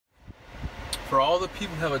for all the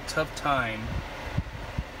people who have a tough time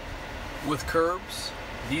with curbs,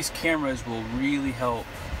 these cameras will really help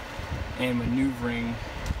in maneuvering,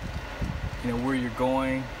 you know, where you're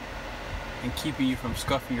going and keeping you from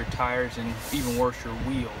scuffing your tires and even worse, your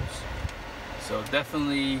wheels. So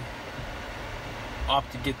definitely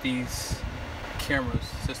opt to get these cameras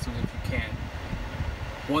systems if you can.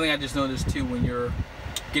 One thing I just noticed too, when you're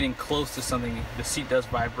getting close to something, the seat does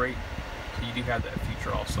vibrate, so you do have that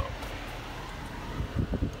feature also.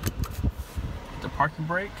 The parking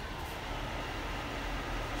brake,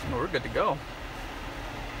 so we're good to go.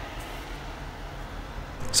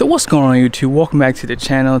 So what's going on YouTube? Welcome back to the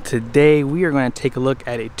channel. Today we are going to take a look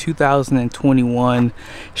at a 2021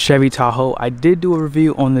 Chevy Tahoe. I did do a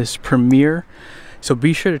review on this Premier, so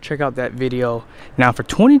be sure to check out that video. Now for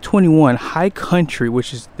 2021, High Country,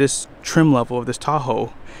 which is this trim level of this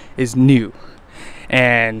Tahoe, is new.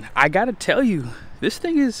 And I gotta tell you, this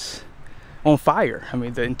thing is on fire. I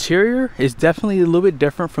mean, the interior is definitely a little bit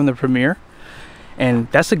different from the Premier,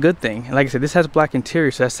 and that's a good thing. And like I said, this has black interior,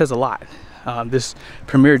 so that says a lot. This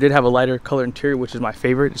Premier did have a lighter color interior, which is my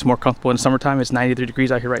favorite. It's more comfortable in the summertime. It's 93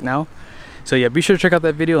 degrees out here right now. So yeah, be sure to check out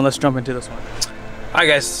that video and let's jump into this one. Alright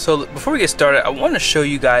guys, so before we get started, I want to show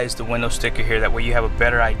you guys the window sticker here. That way you have a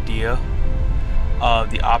better idea of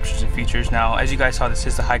the options and features. Now, as you guys saw, this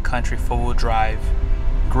is the High Country 4-wheel drive.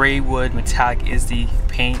 Gray wood metallic is the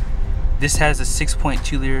paint. This has a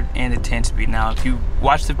 6.2 liter and a 10-speed. Now, if you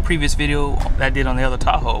watched the previous video that I did on the other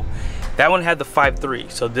Tahoe, that one had the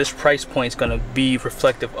 5.3, so this price point is going to be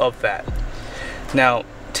reflective of that. Now,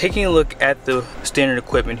 taking a look at the standard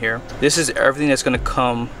equipment here, this is everything that's going to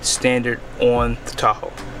come standard on the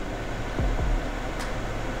Tahoe.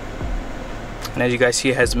 And as you guys see,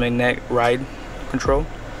 it has magnetic ride control.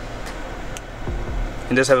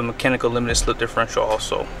 It does have a mechanical limited slip differential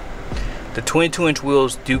also. The 22-inch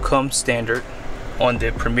wheels do come standard. On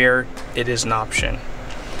the Premier, it is an option.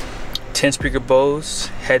 10 speaker Bose,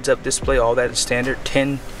 heads-up display, all that is standard.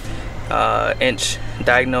 10-inch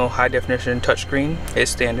diagonal high definition touchscreen is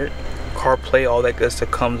standard. CarPlay, all that good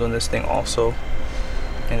stuff comes on this thing also.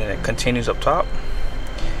 And then it continues up top.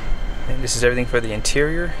 And this is everything for the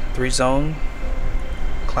interior. 3-zone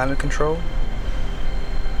climate control.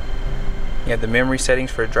 You have the memory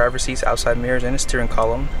settings for driver seats, outside mirrors, and a steering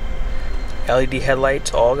column. LED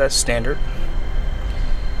headlights, all that's standard.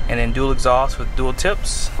 And then dual exhaust with dual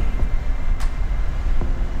tips.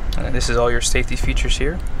 And this is all your safety features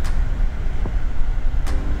here.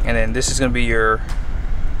 And then this is going to be your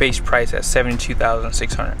base price at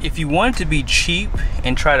 $72,600. If you want it to be cheap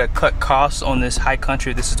and try to cut costs on this High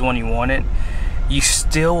Country, if this is the one you wanted, you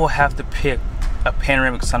still will have to pick a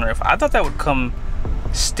panoramic sunroof. I thought that would come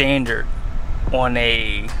standard on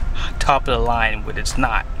a top of the line, but it's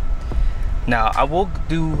not. Now I will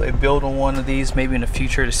do a build on one of these maybe in the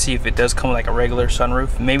future to see if it does come with like a regular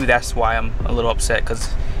sunroof. Maybe that's why I'm a little upset,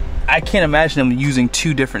 because I can't imagine them using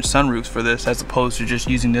two different sunroofs for this as opposed to just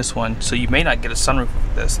using this one. So you may not get a sunroof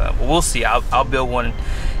with this. But we'll see. I'll build one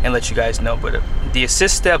and let you guys know. But the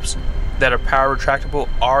assist steps that are power retractable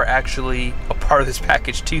are actually a part of this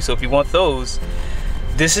package too. So if you want those,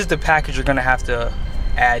 this is the package you're gonna have to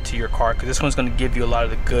add to your car, because this one's going to give you a lot of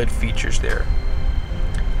the good features there.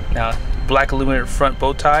 Now, black illuminated front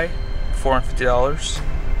bow tie, $450,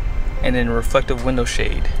 and then reflective window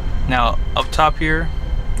shade. Now up top here,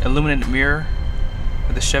 illuminated mirror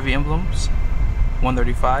with the Chevy emblems,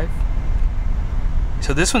 $135.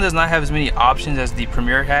 So this one does not have as many options as the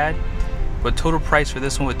Premier had, but total price for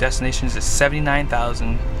this one with destinations is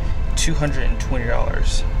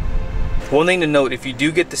 $79,220. One thing to note, if you do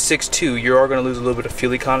get the 6.2, you are going to lose a little bit of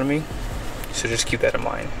fuel economy, so just keep that in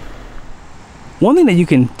mind. One thing that you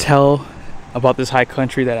can tell about this High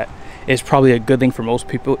Country that is probably a good thing for most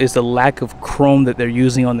people is the lack of chrome that they're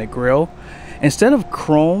using on the grille. Instead of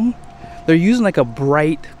chrome, they're using like a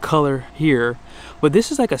bright color here, but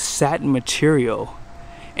this is like a satin material,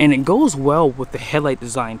 and it goes well with the headlight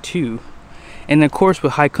design too. And of course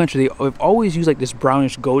with High Country, they've always used like this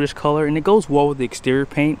brownish goldish color, and it goes well with the exterior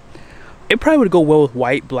paint. It probably would go well with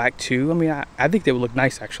white, black too. I mean, I think they would look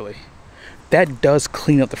nice actually. That does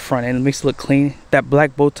clean up the front end. It makes it look clean. That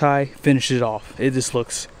black bow tie finishes it off. It just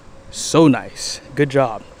looks so nice. Good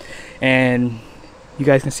job. And you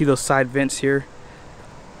guys can see those side vents here.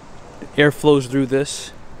 Air flows through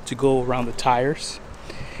this to go around the tires.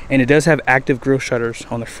 And it does have active grille shutters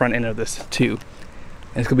on the front end of this too.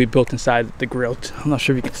 And it's gonna be built inside the grille. I'm not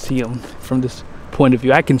sure if you can see them from this point of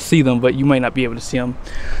view. I can see them, but you might not be able to see them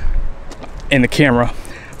in the camera.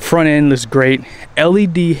 Front end looks great.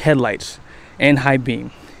 LED headlights and high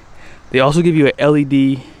beam. They also give you a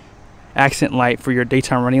LED accent light for your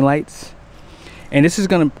daytime running lights. And this is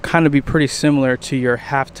going to kind of be pretty similar to your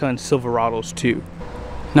half-ton Silverados too.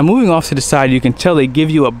 Now moving off to the side, you can tell they give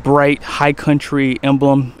you a bright high country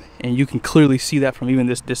emblem, and you can clearly see that from even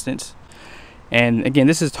this distance. And again,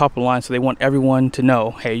 this is top of the line, so they want everyone to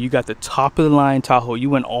know, hey, you got the top of the line Tahoe, you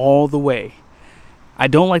went all the way. I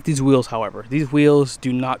don't like these wheels, however. These wheels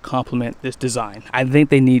do not complement this design. I think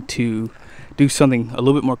they need to do something a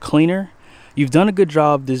little bit more cleaner. You've done a good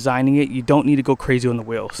job designing it. You don't need to go crazy on the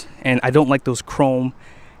wheels. And I don't like those chrome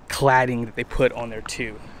cladding that they put on there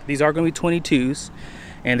too. These are going to be 22s,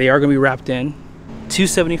 and they are going to be wrapped in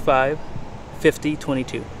 275, 50,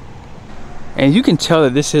 22. And you can tell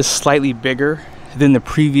that this is slightly bigger than the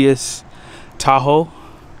previous Tahoe.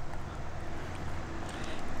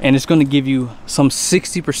 And it's going to give you some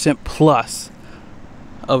 60% plus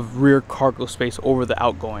of rear cargo space over the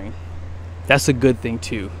outgoing. That's a good thing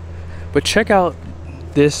too. But check out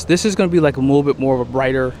this. This is going to be like a little bit more of a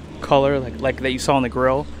brighter color, like that you saw on the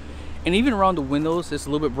grill. And even around the windows, it's a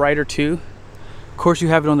little bit brighter too. Of course, you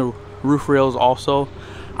have it on the roof rails also.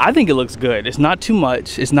 I think it looks good. It's not too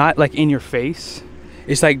much. It's not like in your face.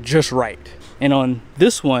 It's like just right. And on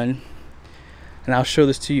this one, and I'll show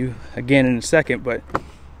this to you again in a second, but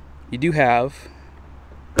you do have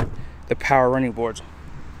the power running boards.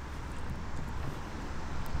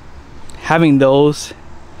 Having those,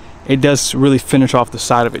 it does really finish off the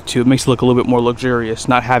side of it too. It makes it look a little bit more luxurious,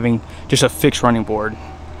 not having just a fixed running board.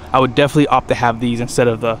 I would definitely opt to have these instead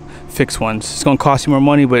of the fixed ones. It's going to cost you more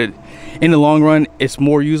money, but in the long run, it's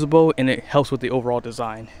more usable and it helps with the overall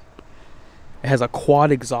design. It has a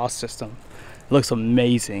quad exhaust system. It looks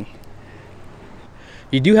amazing.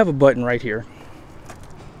 You do have a button right here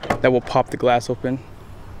that will pop the glass open.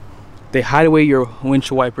 They hide away your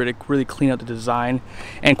windshield wiper to really clean up the design.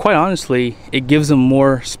 And quite honestly, it gives them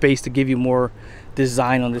more space to give you more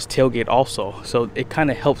design on this tailgate also. So it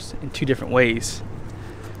kind of helps in two different ways.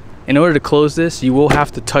 In order to close this, you will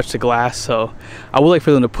have to touch the glass. So I would like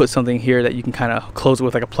for them to put something here that you can kind of close it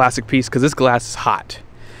with, like a plastic piece, because this glass is hot.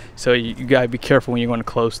 So you gotta be careful when you're going to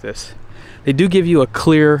close this. They do give you a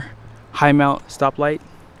clear high mount stoplight.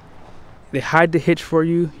 They hide the hitch for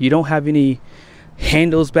you. You don't have any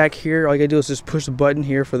handles back here. All you gotta do is just push the button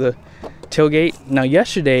here for the tailgate. Now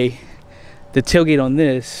yesterday, the tailgate on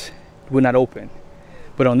this would not open,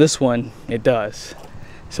 but on this one, it does.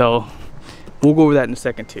 So we'll go over that in a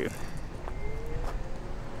second too.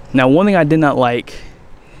 Now, one thing I did not like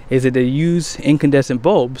is that they use incandescent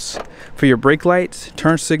bulbs for your brake lights,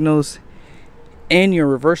 turn signals, and your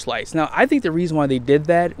reverse lights. Now, I think the reason why they did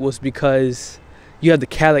that was because you have the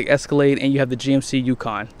Cadillac Escalade and you have the GMC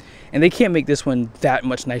Yukon, and they can't make this one that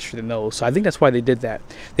much nicer than those. So I think that's why they did that.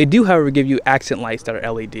 They do, however, give you accent lights that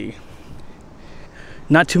are LED.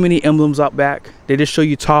 Not too many emblems out back. They just show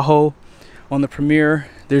you Tahoe. On the Premier,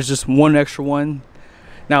 there's just one extra one.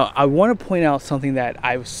 Now, I want to point out something that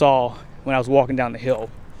I saw when I was walking down the hill.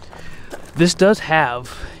 This does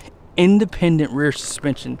have independent rear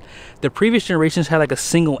suspension. The previous generations had like a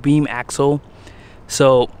single beam axle,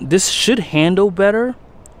 so this should handle better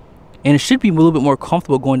and it should be a little bit more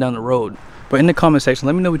comfortable going down the road. But in the comment section,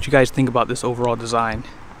 let me know what you guys think about this overall design.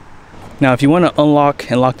 Now, if you want to unlock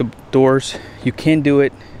and lock the doors, you can do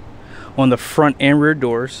it on the front and rear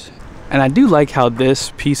doors. And I do like how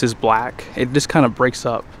this piece is black. It just kind of breaks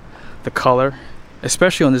up the color,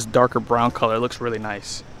 especially on this darker brown color. It looks really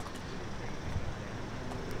nice.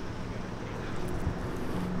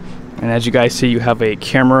 And as you guys see, you have a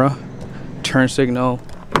camera, turn signal,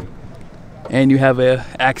 and you have a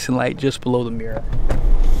accent light just below the mirror.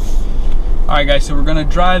 Alright guys, so we're gonna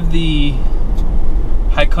drive the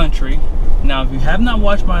High Country. Now, if you have not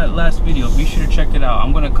watched my last video, be sure to check it out.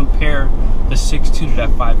 I'm gonna compare the 6.2 to that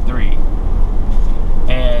 5.3.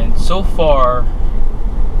 And so far,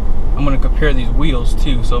 I'm gonna compare these wheels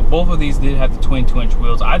too. So both of these did have the 22-inch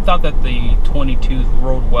wheels. I thought that the 22s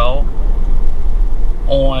rode well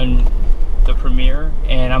on the Premier,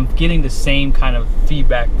 and I'm getting the same kind of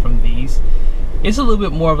feedback from these. It's a little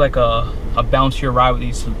bit more of like a bouncier ride with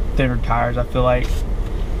these thinner tires, I feel like.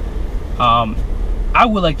 I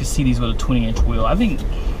would like to see these with a 20-inch wheel. I think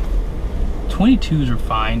 22s are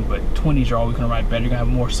fine, but 20s are always gonna ride better. You're gonna have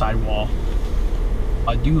more sidewall.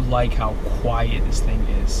 I do like how quiet this thing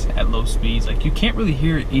is at low speeds. Like, you can't really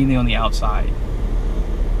hear anything on the outside.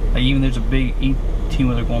 Like, even there's a big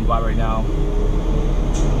 18-wheeler going by right now.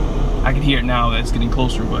 I can hear it now that it's getting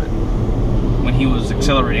closer, but when he was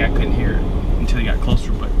accelerating, I couldn't hear it until he got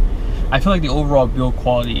closer. But I feel like the overall build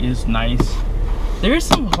quality is nice. There is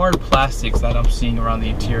some hard plastics that I'm seeing around the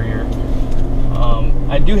interior.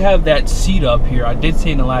 I do have that seat up here. I did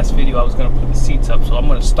say in the last video I was going to put the seats up, so I'm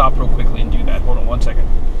going to stop real quickly and do that. Hold on one second.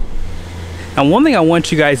 Now one thing I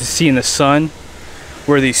want you guys to see in the sun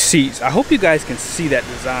were these seats. I hope you guys can see that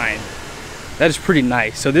design. That is pretty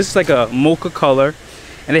nice. So this is like a mocha color,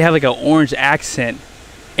 and they have like an orange accent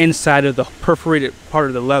inside of the perforated part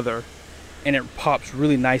of the leather, and it pops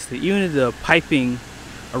really nicely. Even the piping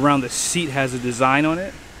around the seat has a design on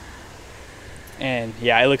it, and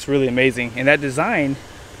yeah, it looks really amazing. And that design,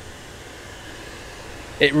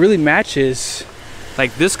 it really matches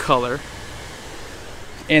like this color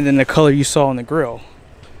and then the color you saw on the grill.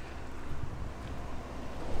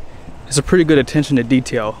 It's a pretty good attention to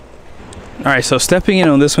detail. All right, so stepping in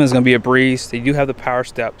on this one is going to be a breeze. They do have the power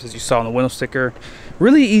steps, as you saw on the window sticker.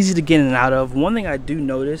 Really easy to get in and out of. One thing I do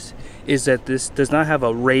notice is that this does not have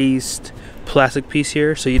a raised plastic piece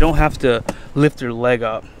here, so you don't have to lift your leg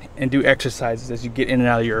up and do exercises as you get in and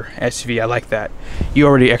out of your SUV. I like that. You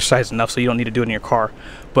already exercise enough, so you don't need to do it in your car.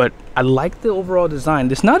 But I like the overall design.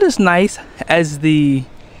 It's not as nice as the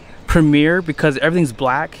Premier because everything's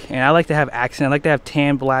black, and I like to have accent. I like to have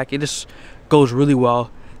tan black. It just goes really well.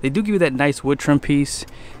 They do give you that nice wood trim piece.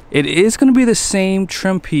 It is going to be the same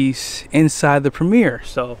trim piece inside the Premier,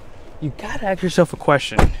 so you gotta ask yourself a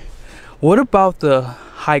question. What about the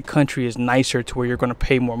High Country is nicer to where you're going to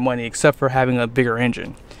pay more money, except for having a bigger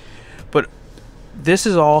engine? But this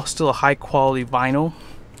is all still a high quality vinyl.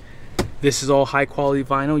 This is all high quality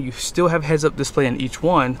vinyl. You still have heads-up display in each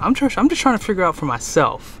one. I'm just trying to figure out for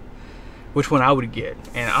myself which one I would get,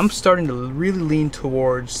 and I'm starting to really lean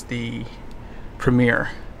towards the Premier.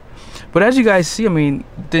 But as you guys see, I mean,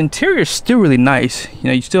 the interior is still really nice. You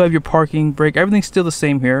know, you still have your parking brake. Everything's still the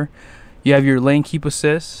same here. You have your lane keep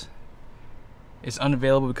assist. It's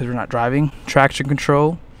unavailable because we're not driving. Traction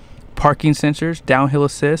control, parking sensors, downhill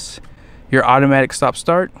assist, your automatic stop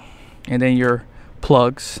start, and then your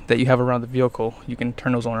plugs that you have around the vehicle. You can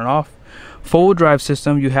turn those on and off. Four-wheel drive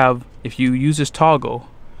system, you have, if you use this toggle,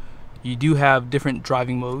 you do have different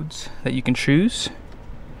driving modes that you can choose.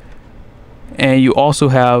 And you also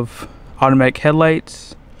have automatic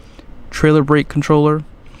headlights, trailer brake controller,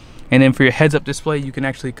 and then for your heads-up display, you can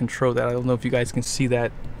actually control that. I don't know if you guys can see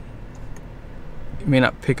that. It may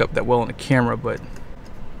not pick up that well on the camera, but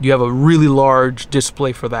you have a really large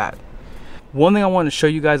display for that. One thing I want to show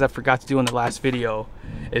you guys I forgot to do in the last video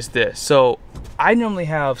is this. So I normally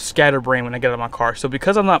have scatterbrain when I get out of my car. So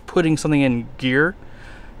because I'm not putting something in gear,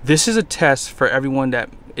 this is a test for everyone that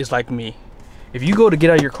is like me. If you go to get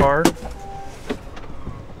out of your car,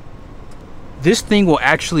 this thing will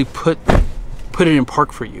actually put it in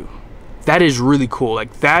park for you. That is really cool.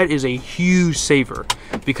 Like, that is a huge saver,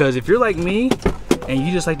 because if you're like me and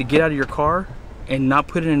you just like to get out of your car and not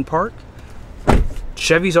put it in park,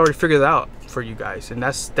 Chevy's already figured it out for you guys, and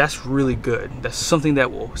that's really good. That's something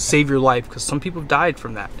that will save your life, because some people have died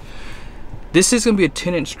from that. This is going to be a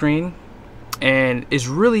 10-inch screen, and it's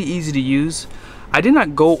really easy to use. I did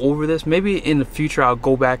not go over this. Maybe in the future I'll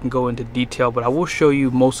go back and go into detail, but I will show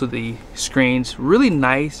you most of the screens. Really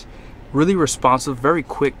nice, really responsive, very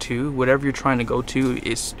quick too. Whatever you're trying to go to,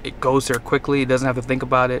 it goes there quickly. It doesn't have to think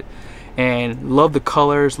about it. And love the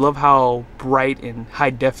colors, love how bright and high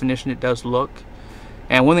definition it does look.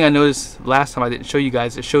 And one thing I noticed last time I didn't show you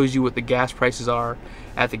guys, it shows you what the gas prices are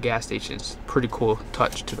at the gas stations. Pretty cool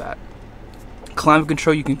touch to that. Climate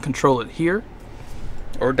control, you can control it here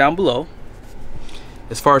or down below.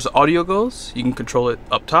 As far as the audio goes, you can control it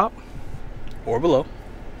up top or below.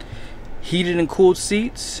 Heated and cooled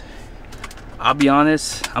seats. I'll be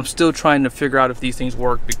honest, I'm still trying to figure out if these things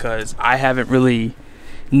work, because I haven't really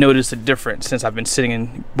noticed a difference since I've been sitting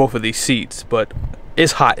in both of these seats. But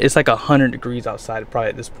it's hot. It's like 100 degrees outside probably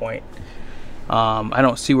at this point. I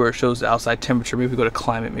don't see where it shows the outside temperature. Maybe we go to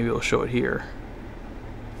climate, maybe it'll show it here.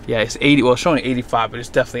 Yeah, it's 80. Well, it's showing 85, but it's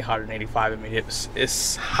definitely hotter than 85. I mean,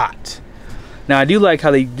 it's hot. Now, I do like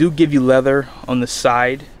how they do give you leather on the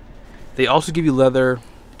side. They also give you leather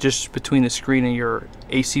just between the screen and your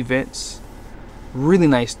AC vents. Really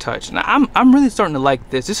nice touch. Now, I'm really starting to like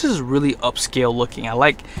this. This is really upscale looking. I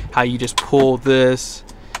like how you just pull this.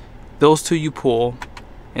 Those two you pull,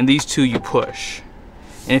 and these two you push.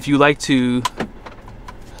 And if you like to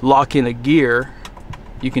lock in a gear,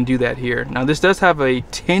 you can do that here. Now, this does have a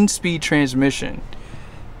 10-speed transmission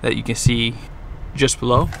that you can see just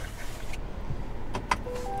below.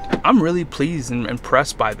 I'm really pleased and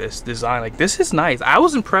impressed by this design. Like, this is nice. I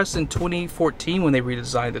was impressed in 2014 when they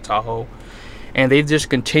redesigned the Tahoe, and they've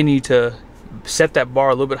just continued to set that bar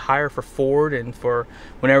a little bit higher for Ford and for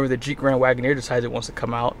whenever the Jeep Grand Wagoneer decides it wants to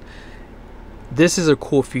come out. This is a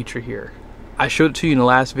cool feature here. I showed it to you in the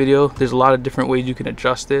last video. There's a lot of different ways you can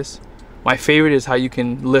adjust this. My favorite is how you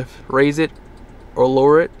can raise it or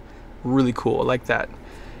lower it. Really cool. I like that.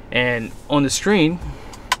 And on the screen,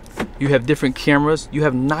 You have different cameras. You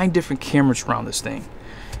have 9 different cameras around this thing,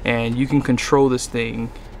 and you can control this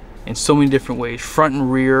thing in so many different ways. Front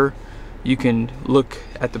and rear. You can look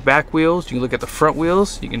at the back wheels. You can look at the front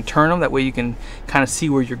wheels. You can turn them. That way you can kind of see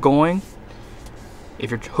where you're going. If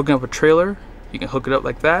you're hooking up a trailer, you can hook it up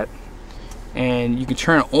like that. And you can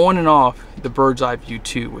turn on and off the bird's eye view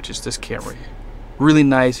too, which is this camera here. Really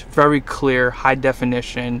nice, very clear, high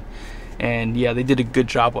definition. And yeah, they did a good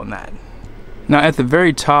job on that. Now at the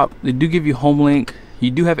very top, they do give you home link.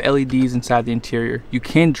 You do have LEDs inside the interior. You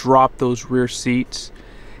can drop those rear seats,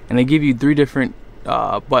 and they give you 3 different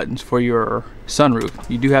buttons for your sunroof.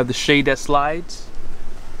 You do have the shade that slides,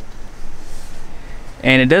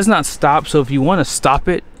 and it does not stop. So if you want to stop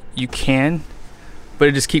it, you can, but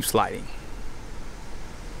it just keeps sliding.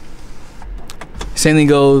 Same thing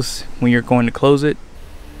goes when you're going to close it.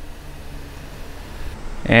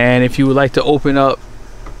 And if you would like to open up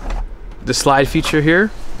the slide feature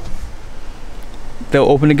here, they'll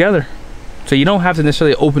open together. So you don't have to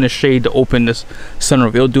necessarily open a shade to open this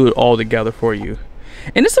sunroof. It'll do it all together for you.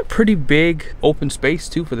 And it's a pretty big open space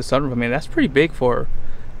too for the sunroof. I mean, that's pretty big for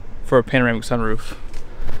a panoramic sunroof.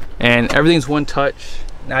 And everything's one touch.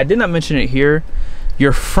 Now, I did not mention it here.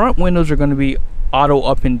 Your front windows are going to be auto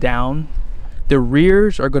up and down. The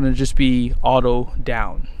rears are going to just be auto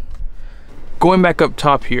down. Going back up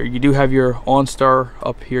top here, you do have your OnStar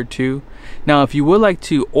up here too. Now, if you would like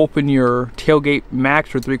to open your tailgate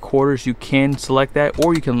max or 3/4, you can select that,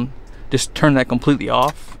 or you can just turn that completely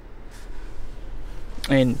off.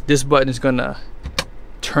 And this button is gonna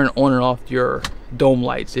turn on and off your dome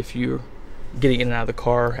lights if you're getting in and out of the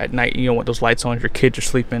car at night. You don't want those lights on if your kids are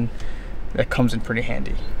sleeping. That comes in pretty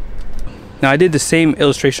handy. Now, I did the same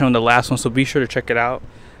illustration on the last one, so be sure to check it out.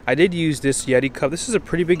 I did use this Yeti cup. This is a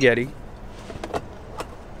pretty big Yeti.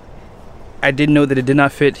 I did know that it did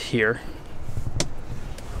not fit here.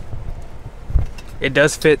 It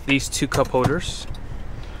does fit these 2 cup holders.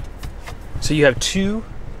 So you have 2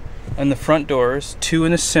 in the front doors, 2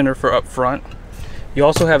 in the center for up front. You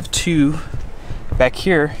also have 2 back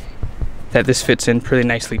here that this fits in pretty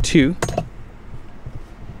nicely too.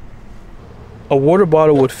 A water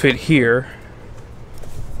bottle would fit here.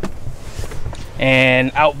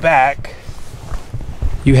 And out back,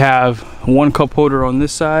 you have 1 cup holder on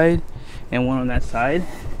this side and 1 on that side,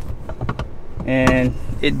 and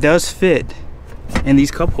it does fit in these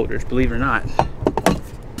cup holders, believe it or not.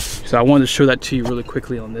 So I wanted to show that to you really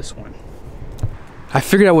quickly on this one. I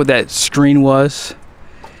figured out what that screen was.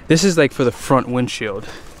 This is like for the front windshield,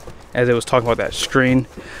 as I was talking about that screen.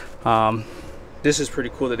 This is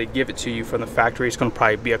pretty cool that they give it to you from the factory. It's going to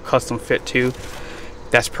probably be a custom fit too.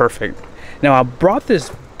 That's perfect. Now, I brought this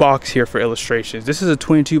box here for illustrations. This is a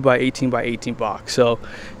 22 by 18 by 18 box. So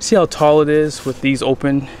see how tall it is with these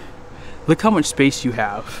open. Look how much space you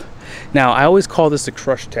have. Now, I always call this a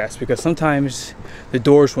crush test because sometimes the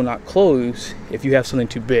doors will not close if you have something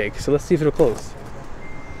too big. So let's see if it'll close.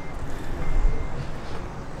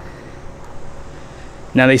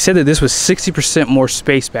 Now, they said that this was 60% more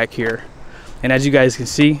space back here, and as you guys can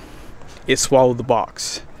see, it swallowed the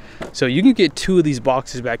box. So you can get 2 of these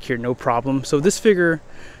boxes back here, no problem. So this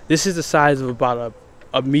is the size of about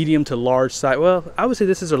a medium to large size. Well, I would say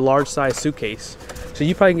this is a large size suitcase. So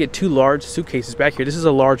you probably can get 2 large suitcases back here. This is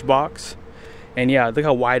a large box. And yeah, look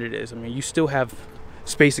how wide it is. I mean, you still have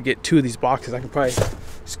space to get 2 of these boxes. I can probably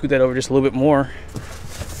scoot that over just a little bit more.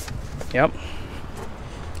 Yep.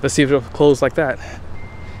 Let's see if it'll close like that.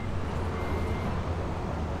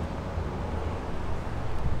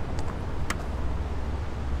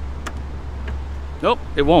 Nope,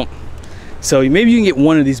 it won't. So maybe you can get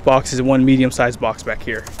 1 of these boxes and 1 medium-sized box back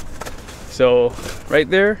here. So right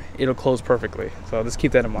there, it'll close perfectly. So just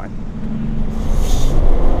keep that in mind.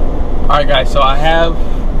 All right, guys, so I have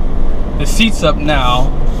the seats up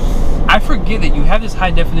now. I forget that you have this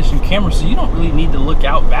high definition camera, so you don't really need to look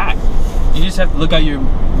out back. You just have to look out your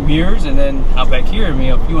mirrors, and then out back here, I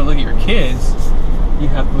mean, if you want to look at your kids, you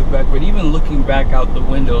have to look back. But even looking back out the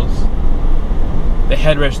windows, the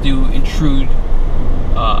headrests do intrude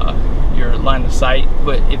your line of sight.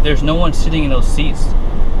 But if there's no one sitting in those seats,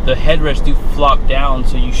 the headrests do flop down,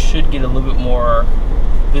 so you should get a little bit more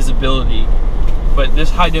visibility. But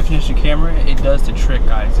this high definition camera, it does the trick,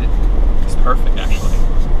 guys. It's perfect, actually.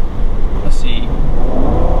 Let's see.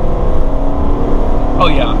 Oh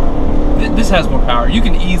yeah, this has more power. You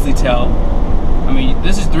can easily tell. I mean,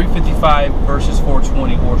 this is 355 versus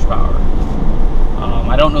 420 horsepower.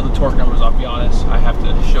 I don't know the torque numbers, I'll be honest. I have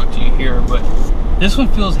to show it to you here, but this one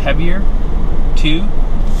feels heavier too.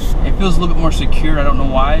 It feels a little bit more secure. I don't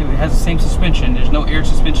know why. It has the same suspension. There's no air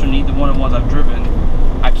suspension on either one of the ones I've driven.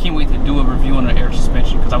 I I can't wait to do a review on the air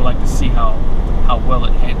suspension because I would like to see how well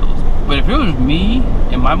it handles. But if it was me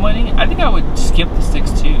and my money, I think I would skip the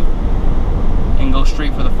 6.2 and go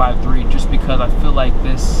straight for the 5.3, just because I feel like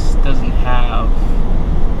this doesn't have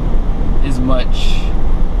as much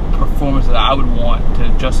performance that I would want to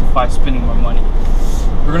justify spending my money.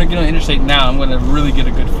 We're gonna get on the interstate now. I'm gonna really get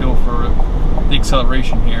a good feel for the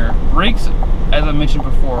acceleration here. Brakes, as I mentioned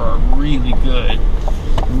before, are really good,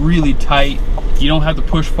 really tight. You don't have to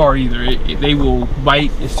push far either. They will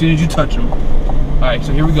bite as soon as you touch them. All right,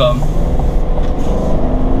 so here we go.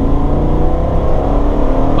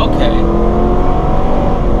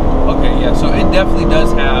 Okay, yeah, so it definitely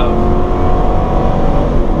does have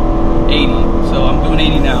 80, so I'm doing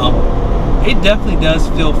 80 now. It definitely does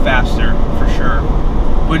feel faster, for sure,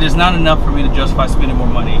 but it's not enough for me to justify spending more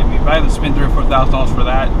money. I mean, if I have to spend $3,000 or $4,000 for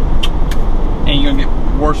that, and you're gonna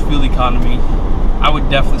get worse fuel economy, I would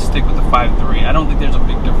definitely stick with the 5.3. I don't think there's a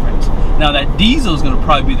big difference. Now that diesel is gonna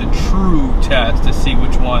probably be the true test to see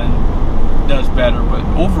which one does better, but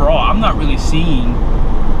overall, I'm not really seeing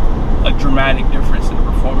a dramatic difference in the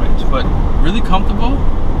performance, but really comfortable.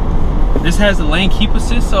 This has the lane keep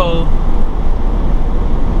assist, so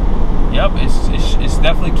yep, it's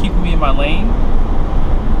definitely keeping me in my lane.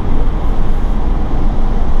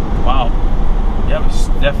 Wow. Yep, it's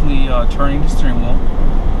definitely turning the steering wheel.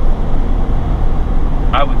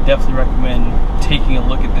 I would definitely recommend taking a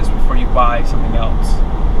look at this before you buy something else.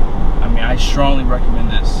 I mean, I strongly recommend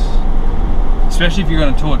this, especially if you're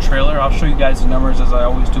going to tow a trailer. I'll show you guys the numbers as I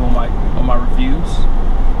always do on my reviews.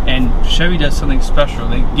 And Chevy does something special.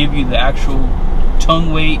 They give you the actual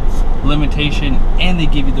tongue weight limitation, and they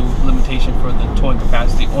give you the limitation for the towing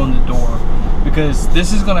capacity on the door, because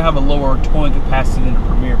this is going to have a lower towing capacity than the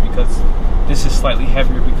Premier, because this is slightly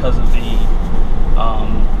heavier because of the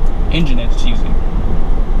engine it's using.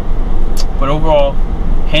 But overall,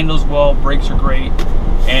 handles well, brakes are great,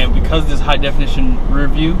 and because of this high definition rear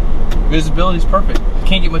view, visibility is perfect. You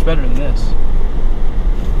can't get much better than this.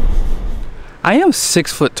 I am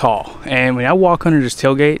 6 foot tall, and when I walk under this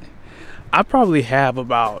tailgate, I probably have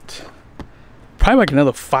about like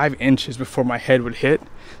another 5 inches before my head would hit.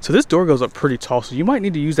 So this door goes up pretty tall, so you might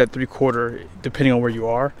need to use that 3/4 depending on where you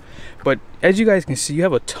are. But as you guys can see, you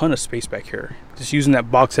have a ton of space back here. Just using that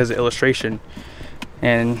box as an illustration.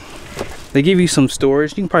 And they give you some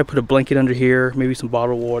storage. You can probably put a blanket under here, maybe some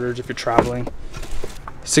bottled waters if you're traveling.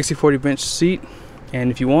 60/40 bench seat, and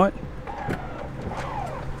if you want,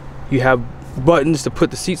 you have buttons to put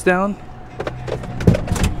the seats down.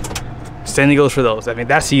 Same goes for those. I mean,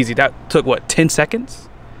 that's easy. That took what, 10 seconds?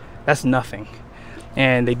 That's nothing.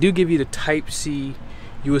 And they do give you the Type-C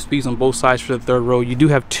USBs on both sides for the third row. You do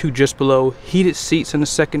have 2 just below, heated seats in the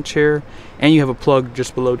second chair, and you have a plug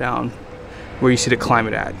just below down where you see the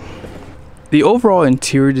climate at. The overall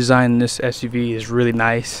interior design in this SUV is really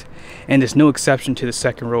nice, and it's no exception to the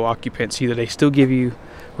second row occupants either. They still give you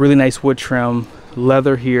really nice wood trim,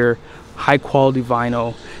 leather here, high quality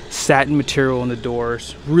vinyl, satin material on the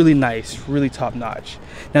doors. Really nice, really top notch.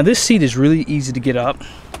 Now this seat is really easy to get up.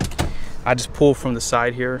 I just pull from the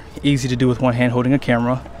side here. Easy to do with one hand holding a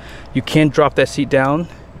camera. You can drop that seat down,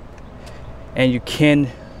 and you can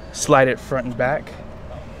slide it front and back.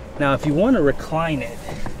 Now if you want to recline it,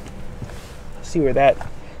 let's see where that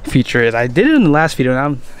feature is. I did it in the last video and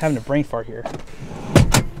I'm having a brain fart here.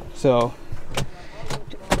 So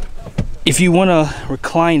if you want to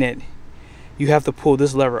recline it, you have to pull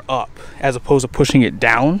this lever up as opposed to pushing it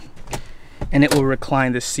down, and it will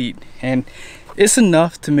recline the seat. And it's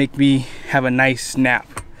enough to make me have a nice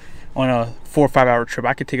nap on a 4 or 5 hour trip.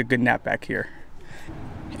 I could take a good nap back here.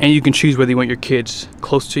 And you can choose whether you want your kids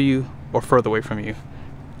close to you or further away from you.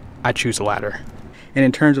 I choose the latter. And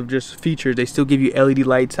in terms of just features, they still give you LED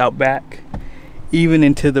lights out back, even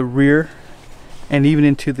into the rear and even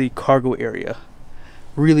into the cargo area.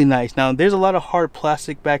 Really nice. Now there's a lot of hard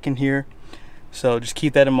plastic back in here, so just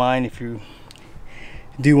keep that in mind. If you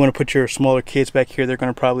do want to put your smaller kids back here, they're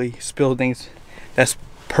going to probably spill things. That's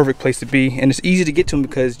perfect place to be, and it's easy to get to them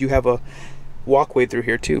because you have a walkway through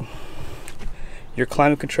here too. Your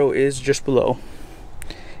climate control is just below,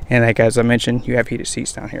 and like as I mentioned, you have heated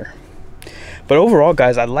seats down here. But overall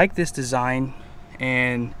guys, I like this design,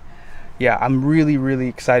 and yeah, I'm really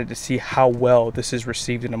excited to see how well this is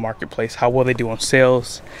received in the marketplace, how well they do on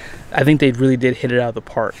sales. I think they really did hit it out of the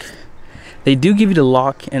park. They do give you the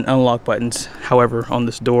lock and unlock buttons, however, on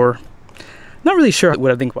this door. Not really sure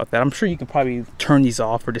what I think about that. I'm sure you can probably turn these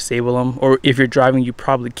off or disable them, or if you're driving, you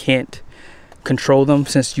probably can't control them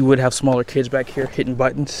since you would have smaller kids back here hitting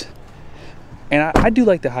buttons. And I do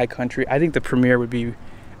like the high country. I think the Premier would be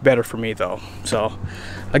better for me though. So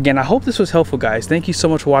again, I hope this was helpful, guys. Thank you so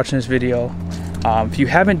much for watching this video. If you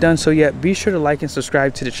haven't done so yet, be sure to like and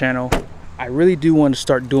subscribe to the channel. I really do want to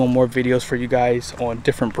start doing more videos for you guys on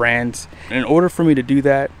different brands. And in order for me to do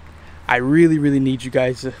that, I really need you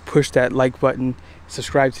guys to push that like button,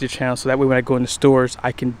 subscribe to the channel, so that way when I go in the stores,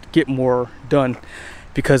 I can get more done.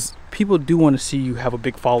 Because people do want to see you have a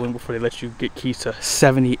big following before they let you get keys to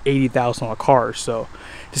 70, 80,000 on cars. So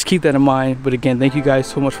just keep that in mind. But again, thank you guys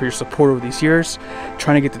so much for your support over these years.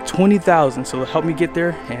 Trying to get to 20,000, so help me get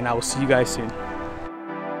there, and I will see you guys soon.